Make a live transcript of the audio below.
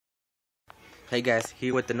Hey guys,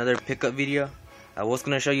 here with another pickup video. I was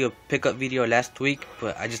gonna show you a pickup video last week,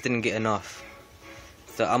 but I just didn't get enough.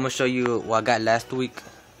 So I'm gonna show you what I got last week.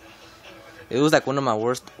 It was like one of my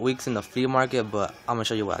worst weeks in the flea market, but I'm gonna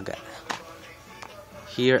show you what I got.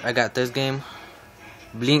 Here I got this game,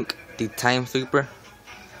 Blink the Time Sweeper.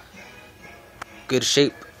 Good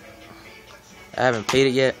shape. I haven't paid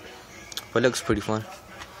it yet, but it looks pretty fun.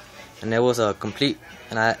 And it was a complete,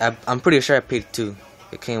 and I'm pretty sure I paid it too.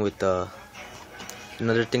 It came with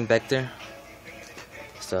another thing back there.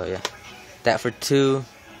 So yeah, that for $2.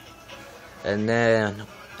 And then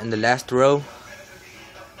in the last row,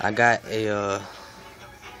 I got a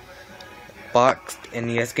boxed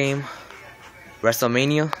NES game,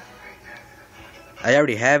 WrestleMania. I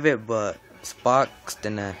already have it, but it's boxed,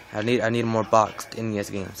 and I need more boxed NES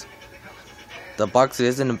games. The box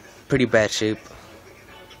is in a pretty bad shape,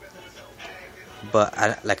 but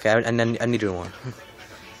I needed one.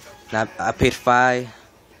 Now I paid $5,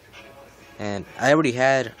 and I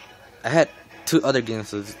had 2 other games,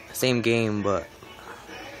 so it's the same game, but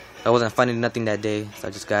I wasn't finding nothing that day, so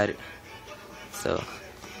I just got it. So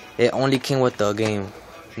it only came with the game,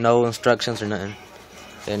 no instructions or nothing,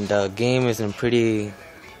 and the game is in pretty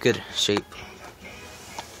good shape.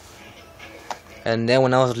 And then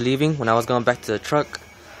when I was leaving, when I was going back to the truck,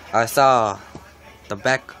 I saw the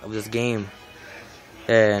back of this game,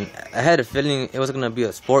 and I had a feeling it was gonna be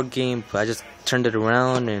a sport game, but I just turned it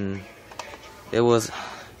around and it was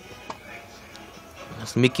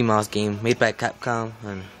a Mickey Mouse game made by Capcom,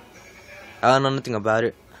 and I don't know nothing about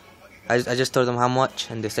it. I just told them how much,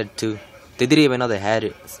 and they said $2. They didn't even know they had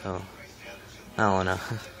it, so I don't know.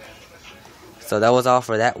 So that was all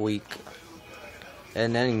for that week.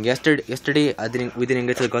 And then yesterday we didn't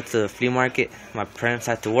get to go to the flea market. My parents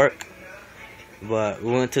had to work, but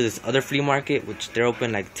we went to this other flea market, which they're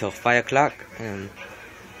open like till 5 o'clock, and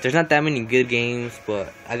there's not that many good games,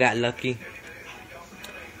 but I got lucky.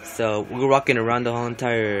 So we were walking around the whole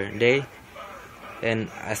entire day, and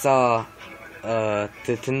I saw the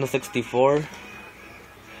Nintendo 64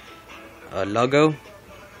 logo,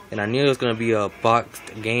 and I knew it was gonna be a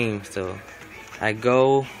boxed game. So I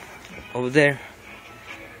go over there,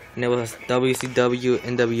 and it was WCW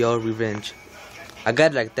NWO Revenge. I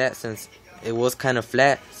got it like that since it was kind of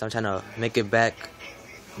flat, so I'm trying to make it back.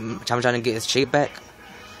 I'm trying to get its shape back.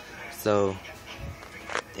 So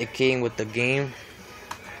it came with the game.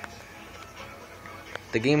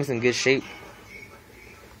 The game is in good shape.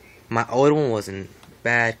 My old one was in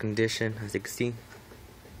bad condition, as you can see,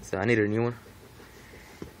 so I needed a new one.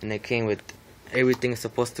 And it came with everything it's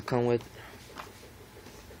supposed to come with,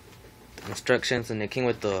 instructions, and it came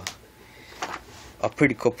with a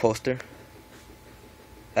pretty cool poster.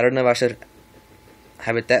 I don't know if I should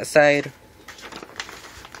have it that side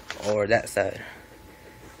or that side.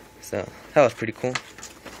 So that was pretty cool.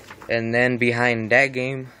 And then behind that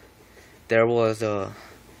game, there was a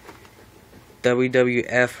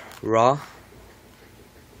WWF Raw.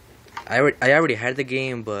 I already had the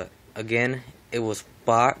game, but again, it was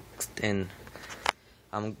boxed, and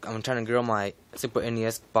I'm trying to grow my Super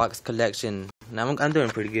NES box collection. Now I'm doing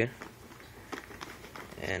pretty good.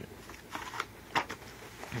 And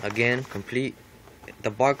again, complete.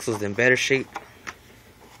 The box was in better shape.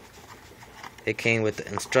 It came with the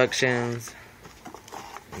instructions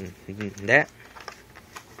and that.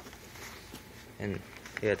 And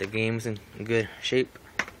yeah, the game's in good shape.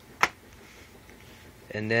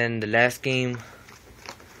 And then the last game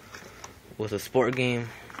was a sport game,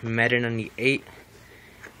 Madden 98.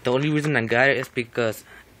 The only reason I got it is because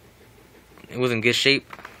it was in good shape,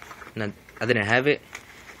 and I didn't have it.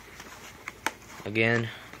 Again,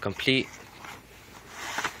 complete.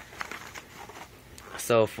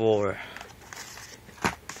 So for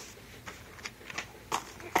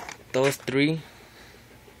those 3,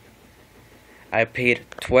 I paid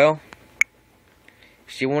 $12.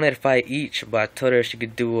 She wanted 5 each, but I told her she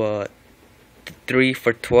could do 3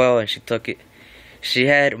 for $12, and she took it. She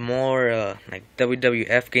had more like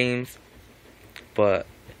WWF games, but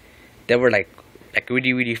they were like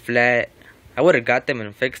really flat. I would have got them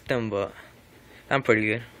and fixed them, but I'm pretty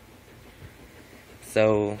good.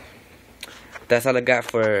 So that's all I got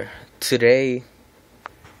for today,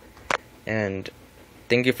 and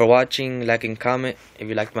thank you for watching. Like and comment if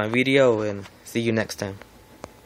you liked my video, and see you next time.